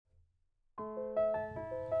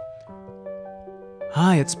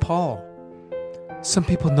Hi, it's Paul. Some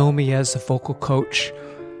people know me as a vocal coach.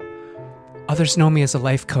 Others know me as a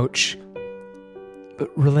life coach. But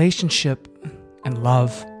relationship and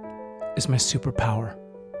love is my superpower.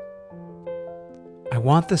 I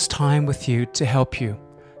want this time with you to help you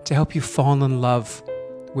fall in love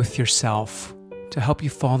with yourself, to help you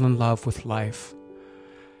fall in love with life,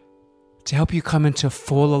 to help you come into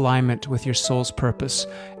full alignment with your soul's purpose,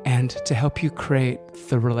 and to help you create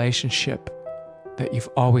the relationship that you've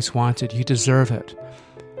always wanted. You deserve it.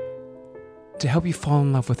 To help you fall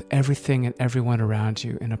in love with everything and everyone around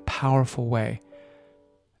you in a powerful way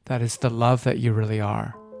that is the love that you really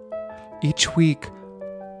are. Each week,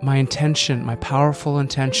 my powerful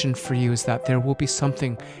intention for you is that there will be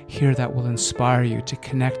something here that will inspire you, to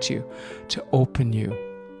connect you, to open you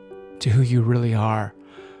to who you really are.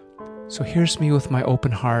 So here's me with my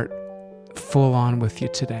open heart, full on with you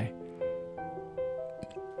today.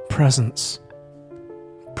 Presence.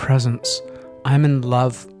 I'm in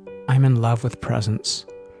love with presence.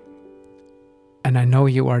 And I know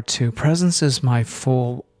you are too. Presence is my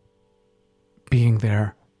full being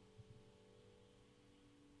there.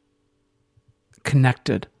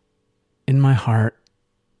 Connected in my heart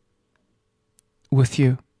with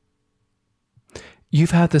you.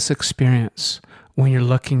 You've had this experience when you're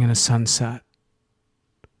looking in a sunset,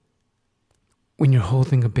 when you're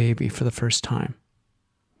holding a baby for the first time.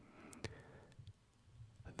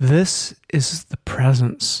 This is the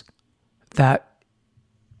presence that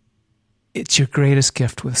it's your greatest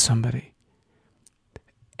gift with somebody.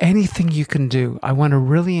 Anything you can do, I want to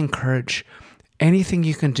really encourage anything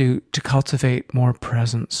you can do to cultivate more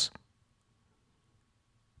presence.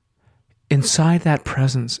 Inside that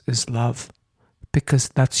presence is love, because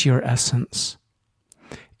that's your essence.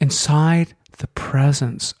 Inside the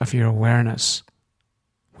presence of your awareness,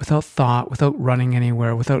 without thought, without running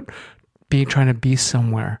anywhere, without trying to be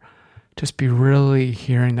somewhere, just be really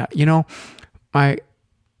hearing that. You know, my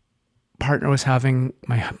partner was having,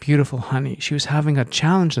 my beautiful honey, she was having a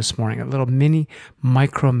challenge this morning, a little mini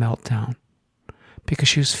micro meltdown, because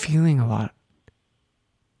she was feeling a lot.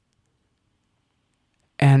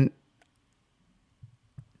 And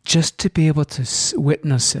just to be able to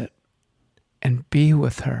witness it and be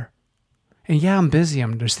with her. And yeah, I'm busy.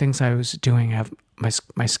 There's things I was doing. I have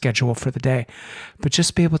my schedule for the day. But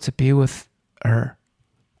just be able to be with her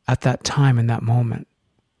at that time, in that moment,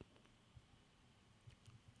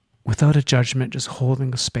 without a judgment, just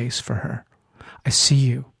holding a space for her. I see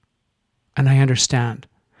you, and I understand.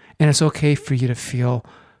 And it's okay for you to feel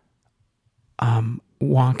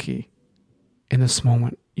wonky in this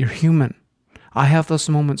moment. You're human. I have those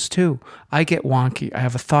moments too. I get wonky. I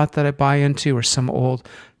have a thought that I buy into, or some old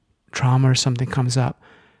trauma or something comes up.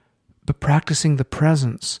 But practicing the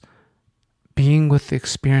presence, being with the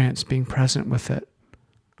experience, being present with it,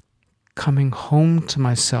 coming home to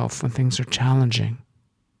myself when things are challenging,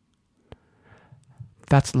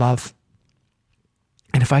 that's love.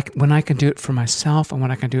 And when I can do it for myself, and when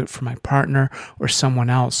I can do it for my partner or someone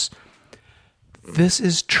else, this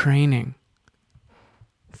is training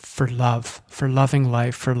for love, for loving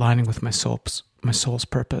life, for aligning with my soul's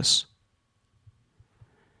purpose.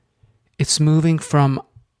 It's moving from,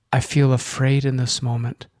 I feel afraid in this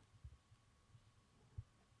moment,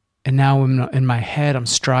 and now in my head I'm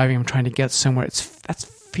striving, I'm trying to get somewhere. That's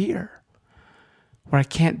fear, where I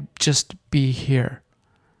can't just be here.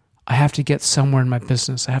 I have to get somewhere in my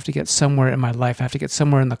business. I have to get somewhere in my life. I have to get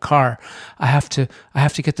somewhere in the car. I have to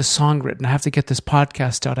get the song written. I have to get this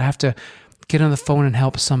podcast out. I have to get on the phone and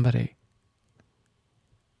help somebody.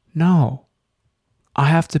 No, I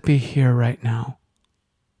have to be here right now,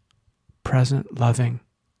 present, loving.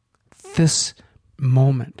 This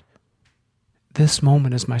moment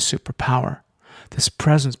is my superpower. This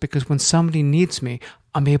presence, because when somebody needs me,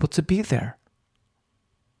 I'm able to be there.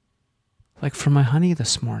 Like for my honey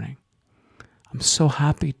this morning, I'm so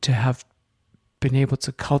happy to have been able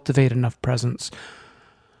to cultivate enough presence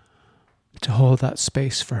to hold that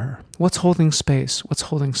space for her. What's holding space?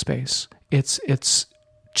 It's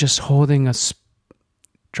just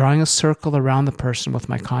drawing a circle around the person with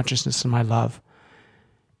my consciousness and my love,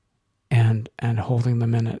 and holding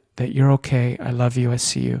them in it. That you're okay, I love you, I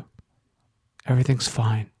see you. Everything's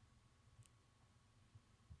fine.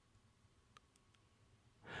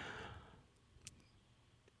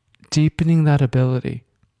 Deepening that ability,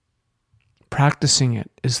 practicing it,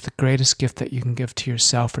 is the greatest gift that you can give to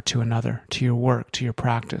yourself or to another, to your work, to your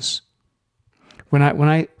practice. When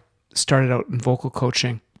I started out in vocal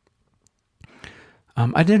coaching,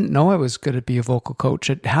 I didn't know I was going to be a vocal coach.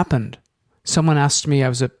 It happened. Someone asked me, I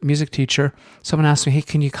was a music teacher, someone asked me, hey,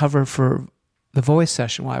 can you cover for the voice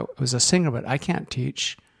session. Well, I was a singer, but I can't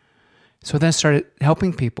teach. So then I started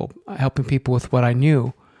helping people with what I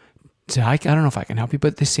knew. So I don't know if I can help you,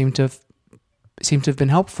 but they seem to have been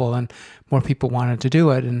helpful, and more people wanted to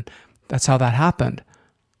do it, and that's how that happened.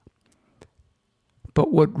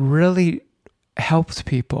 But what really helped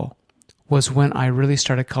people was when I really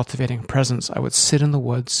started cultivating a presence. I would sit in the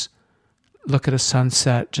woods, look at a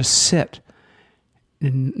sunset, just sit.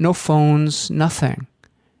 No phones, nothing.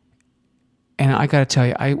 And I got to tell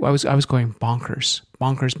you, I was going bonkers,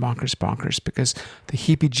 because the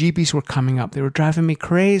heebie-jeebies were coming up. They were driving me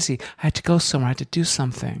crazy. I had to go somewhere. I had to do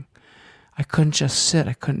something. I couldn't just sit.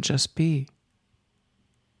 I couldn't just be.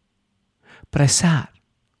 But I sat.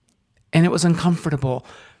 And it was uncomfortable.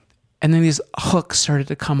 And then these hooks started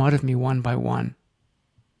to come out of me one by one.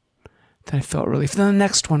 Then I felt relief. Then the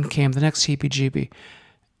next one came, the next heebie-jeebie.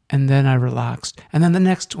 And then I relaxed. And then the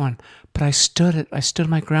next one. But I stood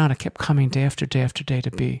my ground. I kept coming day after day after day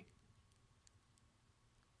to be.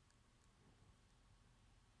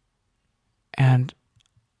 And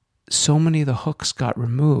so many of the hooks got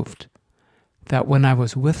removed that when I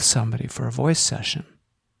was with somebody for a voice session,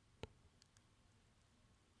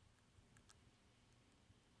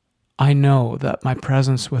 I know that my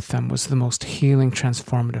presence with them was the most healing,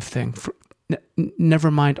 transformative thing.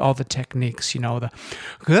 Never mind all the techniques, the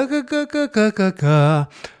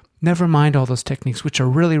never mind all those techniques, which are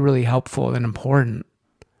really, really helpful and important.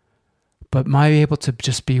 But my able to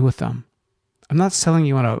just be with them. I'm not selling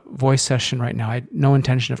you on a voice session right now. I had no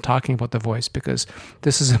intention of talking about the voice because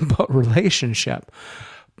this is about relationship.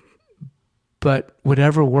 But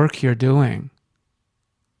whatever work you're doing,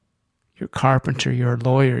 you're a carpenter, you're a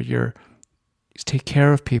lawyer, you take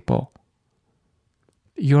care of people,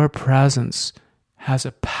 your presence has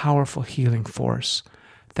a powerful healing force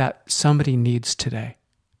that somebody needs today.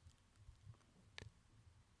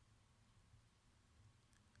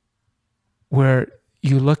 Where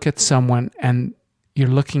you look at someone and you're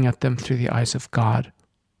looking at them through the eyes of God.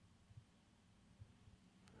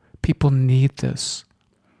 People need this.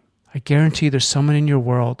 I guarantee there's someone in your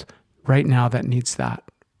world right now that needs that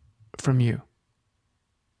from you.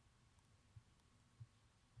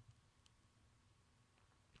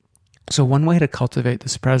 So one way to cultivate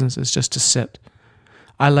this presence is just to sit.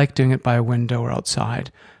 I like doing it by a window or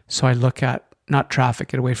outside. So I look at, not traffic,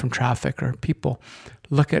 get away from traffic or people.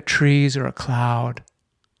 Look at trees or a cloud.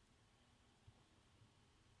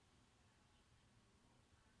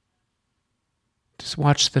 Just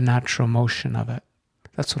watch the natural motion of it.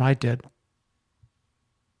 That's what I did.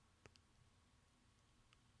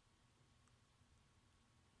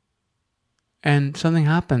 And something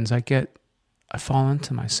happens. I fall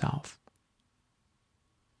into myself.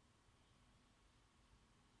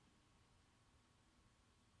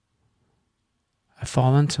 I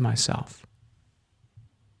fall into myself.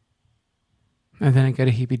 And then I get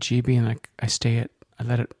a heebie-jeebie and I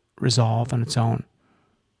let it resolve on its own.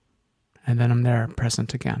 And then I'm there,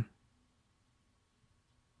 present again.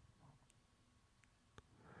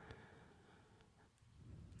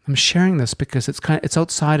 I'm sharing this because it's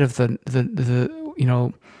outside of the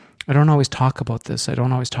I don't always talk about this. I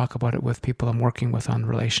don't always talk about it with people I'm working with on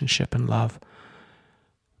relationship and love.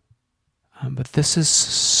 But this is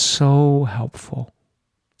so helpful.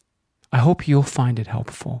 I hope you'll find it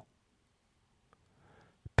helpful.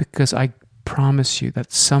 Because I promise you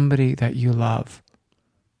that somebody that you love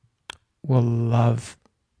will love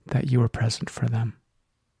that you are present for them.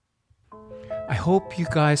 I hope you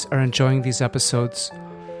guys are enjoying these episodes.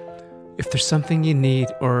 If there's something you need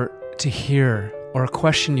or to hear or a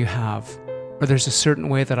question you have, or there's a certain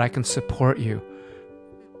way that I can support you,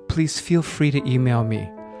 please feel free to email me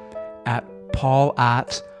at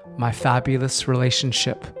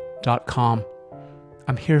paul@myfabulousrelationship.com.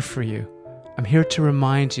 I'm here for you. I'm here to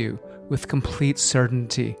remind you with complete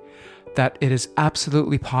certainty that it is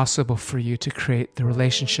absolutely possible for you to create the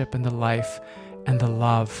relationship and the life and the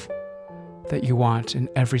love that you want in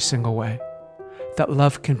every single way. That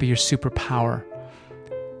love can be your superpower.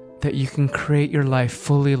 That you can create your life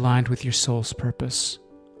fully aligned with your soul's purpose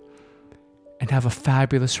and have a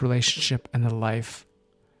fabulous relationship and a life.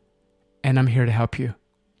 And I'm here to help you.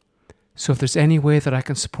 So if there's any way that I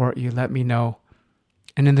can support you, let me know.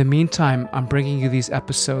 And in the meantime, I'm bringing you these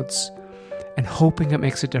episodes and hoping it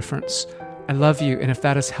makes a difference. I love you, and if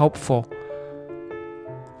that is helpful,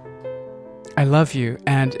 I love you.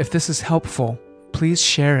 And if this is helpful, please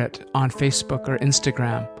share it on Facebook or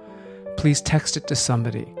Instagram. Please text it to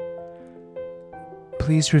somebody.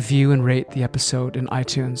 Please review and rate the episode in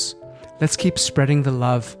iTunes. Let's keep spreading the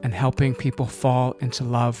love and helping people fall into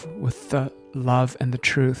love with the love and the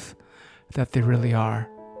truth that they really are.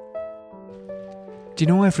 Do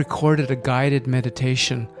you know I've recorded a guided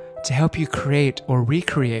meditation to help you create or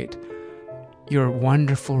recreate your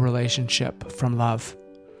wonderful relationship from love?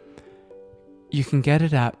 You can get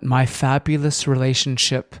it at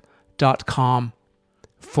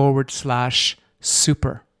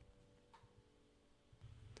myfabulousrelationship.com/super.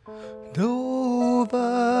 Know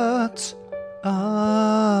that